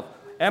yourself.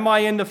 Am I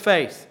in the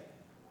faith?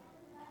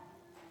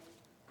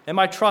 Am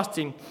I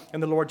trusting in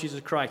the Lord Jesus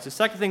Christ? The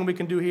second thing we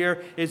can do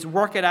here is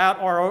work it out.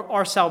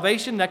 Our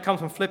salvation, that comes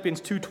from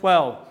Philippians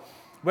 2:12.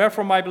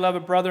 Wherefore, my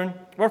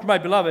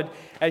beloved,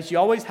 as you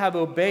always have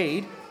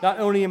obeyed, not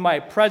only in my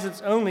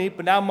presence only,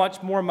 but now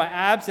much more in my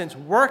absence,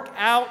 work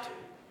out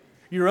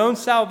your own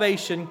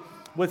salvation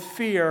with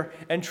fear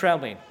and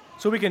trembling.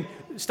 So we can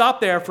stop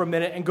there for a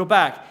minute and go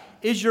back.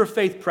 Is your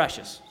faith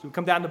precious? So we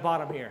come down to the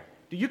bottom here.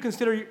 Do you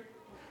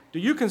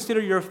consider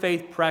your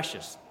faith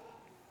precious?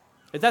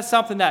 Is that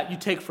something that you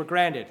take for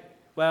granted?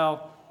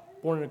 Well,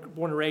 born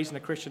and raised in a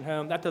Christian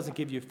home, that doesn't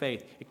give you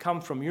faith. It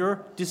comes from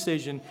your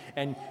decision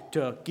and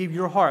to give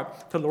your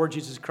heart to Lord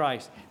Jesus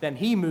Christ. Then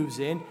he moves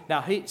in.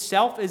 Now,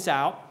 self is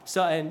out,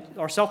 and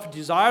our self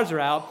desires are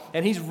out,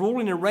 and he's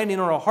ruling and reigning in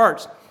our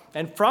hearts.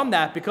 And from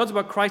that, because of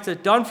what Christ has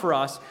done for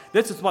us,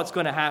 this is what's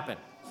going to happen.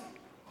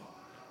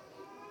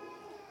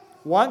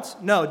 Once?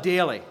 No,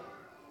 daily.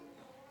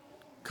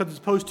 Because it's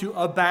supposed to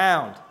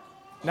abound.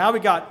 Now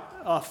we got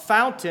a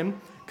fountain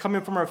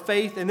coming from our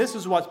faith, and this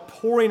is what's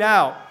pouring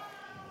out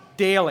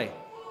daily.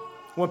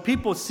 When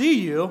people see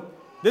you,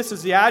 this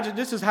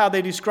is how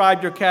they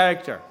describe your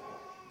character.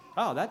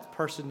 Oh, that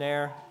person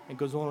there. It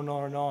goes on and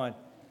on and on.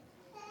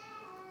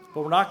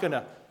 But we're not going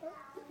to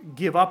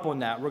give up on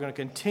that. We're going to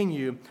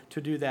continue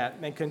to do that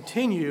and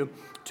continue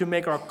to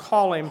make our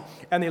calling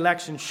and the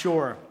election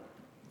sure.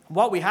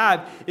 What we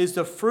have is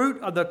the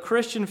fruit of the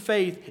Christian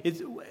faith.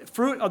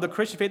 Fruit of the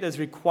Christian faith that is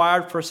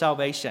required for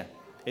salvation.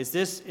 Is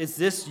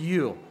this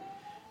you?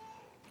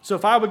 So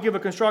if I would give a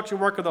construction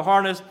worker the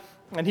harness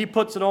and he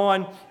puts it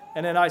on,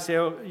 and then I say,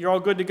 oh, you're all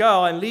good to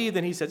go, and leave,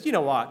 then he says, you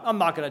know what, I'm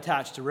not going to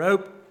attach the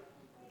rope.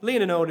 Lee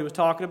didn't know what he was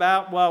talking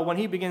about. Well, when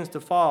he begins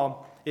to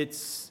fall,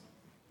 it's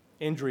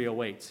injury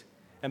awaits.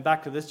 And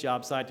back to this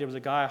job site, there was a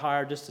guy I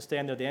hired just to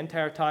stand there the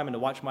entire time and to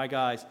watch my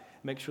guys,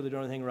 make sure they're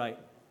doing everything right.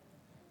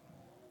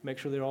 Make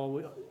sure they're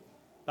all,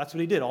 that's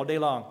what he did all day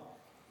long.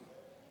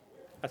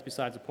 That's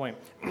besides the point.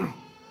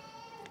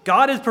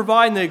 God is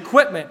providing the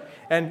equipment,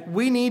 and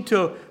we need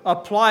to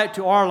apply it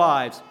to our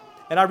lives.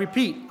 And I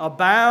repeat,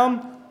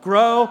 abound,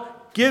 grow,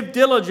 give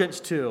diligence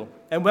to.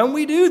 And when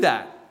we do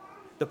that,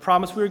 the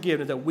promise we are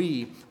given is that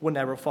we will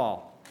never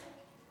fall.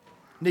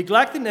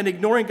 Neglecting and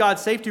ignoring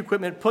God's safety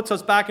equipment puts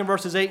us back in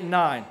verses 8 and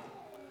 9.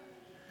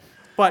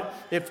 But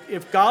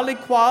if godly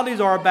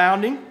qualities are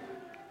abounding,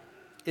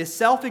 if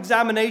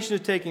self-examination is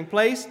taking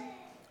place,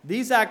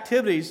 these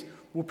activities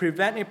will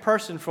prevent a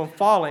person from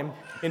falling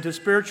into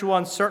spiritual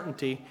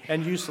uncertainty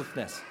and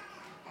uselessness.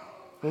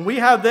 When we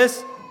have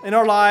this in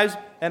our lives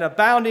and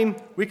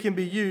abounding, we can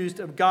be used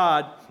of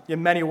God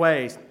in many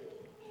ways.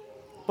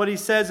 But he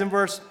says in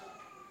verse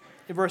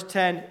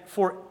 10,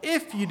 for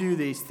if you do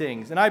these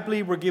things, and I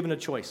believe we're given a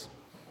choice.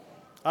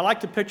 I like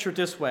to picture it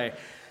this way.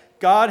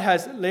 God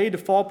has laid the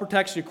fall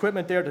protection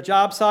equipment there at the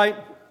job site,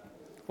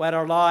 at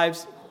our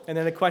lives, and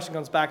then the question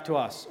comes back to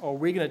us. Are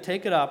we going to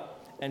take it up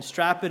and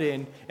strap it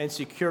in and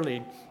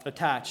securely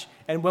attach?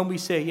 And when we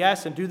say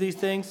yes and do these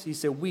things, he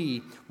said,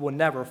 we will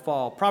never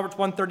fall. Proverbs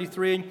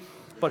 1:33,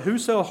 but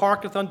whoso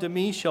hearkeneth unto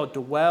me shall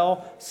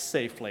dwell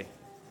safely.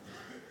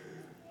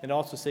 And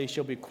also say,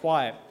 shall be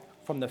quiet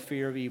from the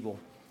fear of evil.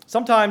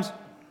 Sometimes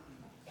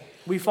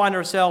we find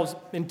ourselves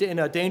in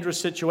a dangerous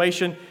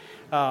situation.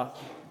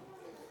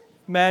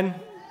 Men,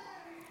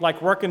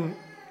 like working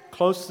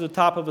close to the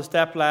top of a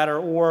step ladder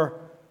or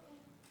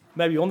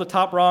maybe on the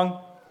top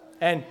rung,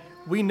 and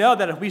we know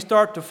that if we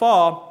start to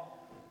fall,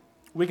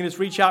 we can just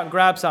reach out and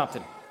grab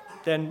something,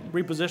 then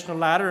reposition the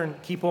ladder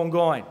and keep on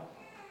going.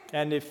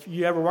 And if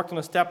you ever worked on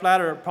a step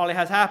ladder, it probably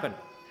has happened.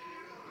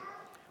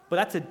 But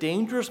that's a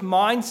dangerous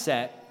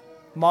mindset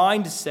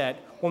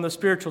on the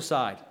spiritual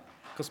side.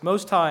 Because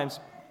most times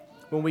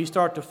when we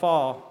start to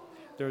fall,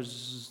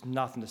 there's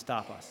nothing to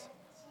stop us.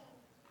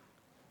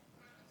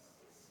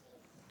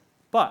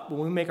 But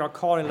when we make our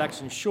call and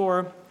election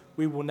sure,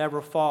 we will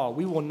never fall.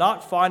 We will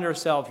not find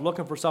ourselves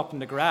looking for something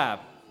to grab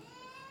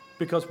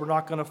because we're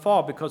not going to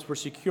fall, because we're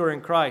secure in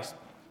Christ,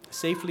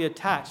 safely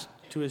attached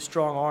to his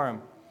strong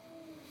arm.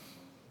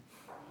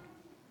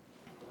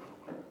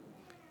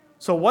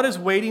 So what is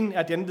waiting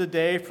at the end of the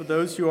day for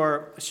those who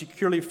are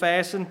securely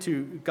fastened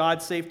to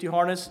God's safety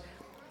harness?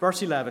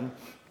 Verse 11,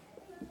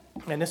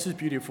 and this is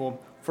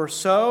beautiful. For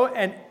so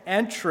an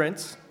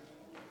entrance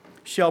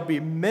shall be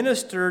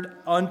ministered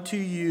unto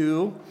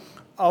you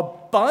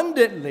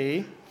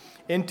abundantly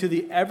into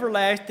the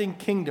everlasting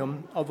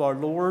kingdom of our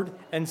Lord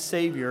and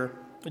Savior,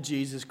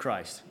 Jesus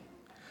Christ.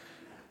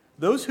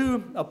 Those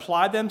who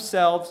apply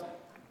themselves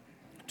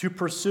to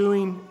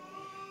pursuing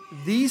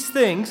these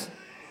things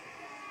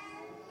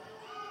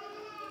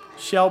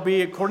shall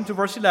be, according to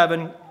verse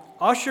 11,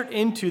 ushered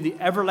into the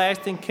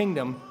everlasting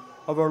kingdom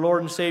of our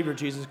Lord and Savior,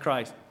 Jesus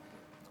Christ.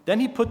 Then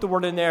he put the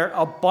word in there,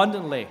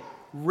 abundantly,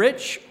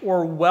 rich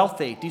or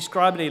wealthy,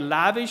 describing a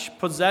lavish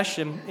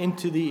procession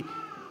into the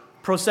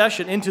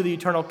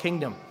eternal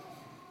kingdom.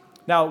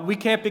 Now, we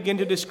can't begin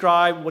to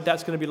describe what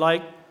that's going to be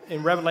like.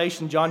 In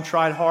Revelation, John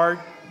tried hard.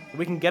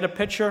 We can get a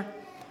picture,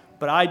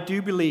 but I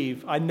do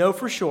believe, I know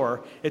for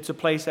sure, it's a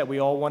place that we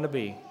all want to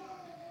be.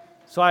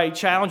 So I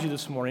challenge you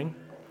this morning,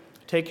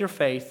 take your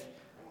faith,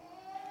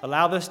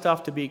 allow this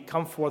stuff to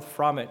come forth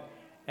from it.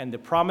 And the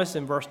promise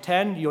in verse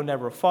 10, you'll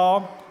never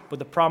fall, but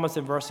the promise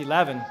in verse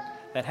 11,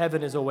 that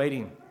heaven is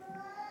awaiting.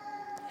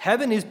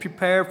 Heaven is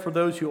prepared for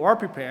those who are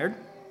prepared.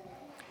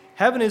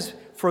 Heaven is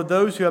for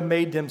those who have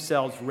made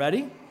themselves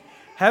ready.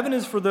 Heaven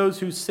is for those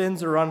whose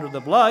sins are under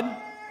the blood.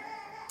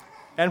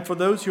 And for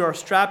those who are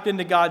strapped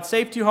into God's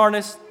safety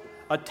harness,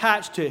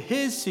 attached to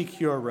his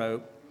secure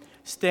rope,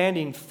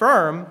 standing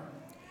firm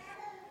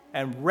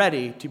and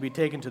ready to be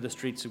taken to the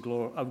streets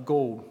of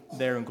gold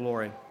there in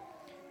glory.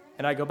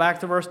 And I go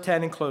back to verse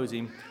 10 in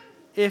closing.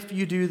 If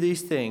you do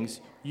these things,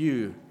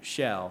 you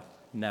shall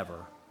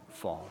never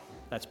fall.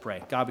 Let's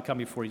pray. God, we come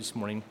before you this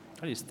morning.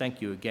 I just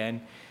thank you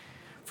again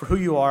for who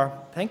you are.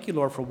 Thank you,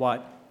 Lord, for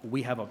what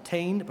we have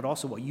obtained, but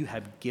also what you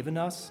have given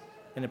us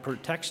and the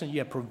protection that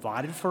you have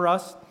provided for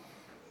us.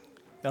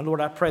 And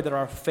Lord, I pray that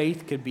our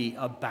faith could be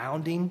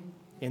abounding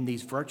in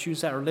these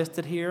virtues that are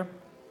listed here.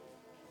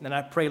 And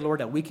I pray,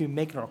 Lord, that we can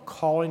make our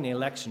calling and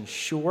election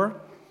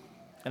sure.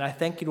 And I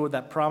thank you, Lord,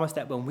 that promise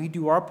that when we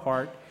do our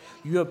part,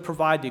 you have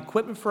provided the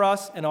equipment for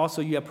us, and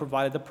also you have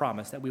provided the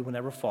promise that we will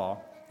never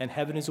fall. And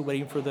heaven is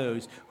awaiting for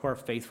those who are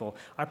faithful.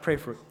 I pray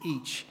for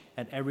each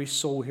and every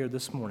soul here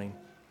this morning,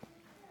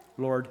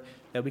 Lord,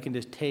 that we can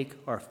just take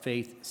our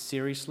faith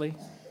seriously,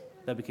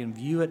 that we can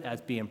view it as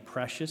being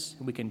precious,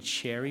 and we can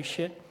cherish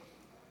it.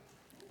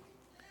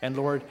 And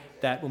Lord,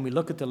 that when we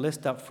look at the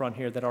list up front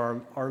here, that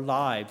our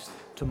lives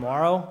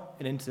tomorrow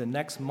and into the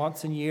next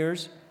months and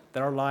years,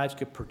 that our lives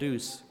could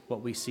produce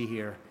what we see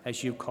here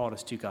as you've called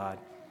us to, God.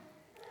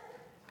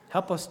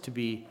 Help us to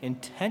be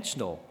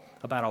intentional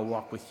about our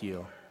walk with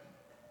you.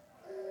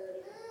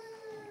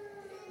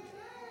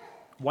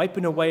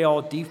 Wiping away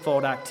all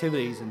default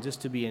activities and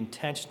just to be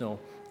intentional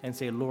and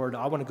say, Lord,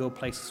 I want to go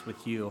places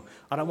with you.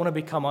 I don't want to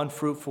become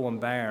unfruitful and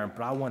barren,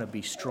 but I want to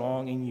be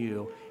strong in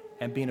you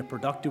and being a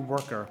productive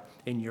worker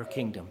in your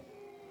kingdom.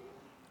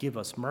 Give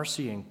us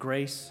mercy and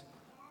grace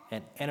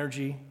and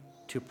energy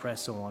to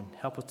press on.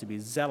 Help us to be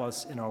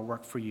zealous in our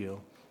work for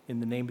you. In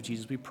the name of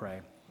Jesus we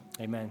pray.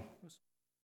 Amen.